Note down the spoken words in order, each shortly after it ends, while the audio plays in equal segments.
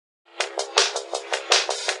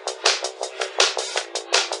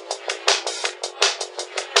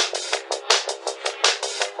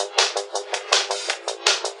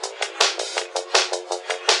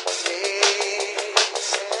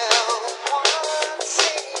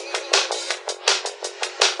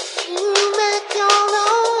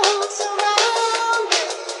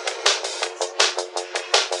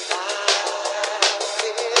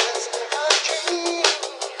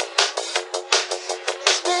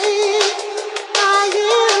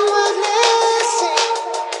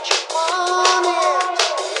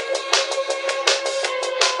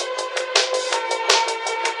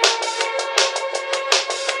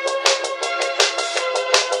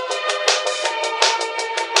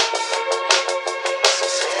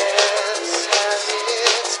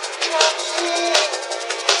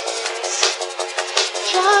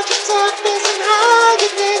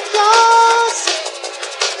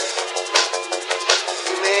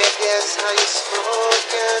how you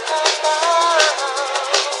spoken about.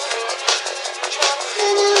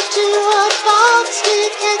 Dropping into a box we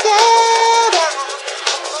can get out.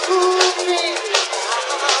 Move me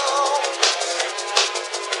out.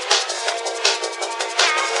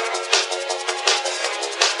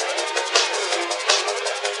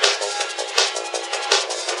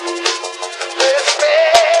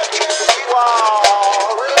 Respect you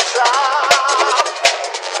all the time.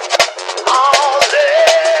 I'll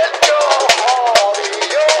let your heart be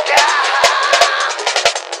your guide.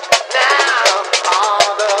 Now, all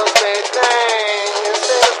those big things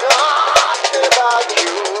is not about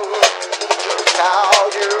you. Just how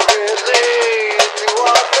you relate to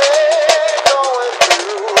what they're going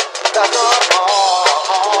through. That's not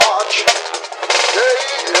much.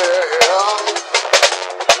 Yeah,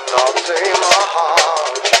 not say much.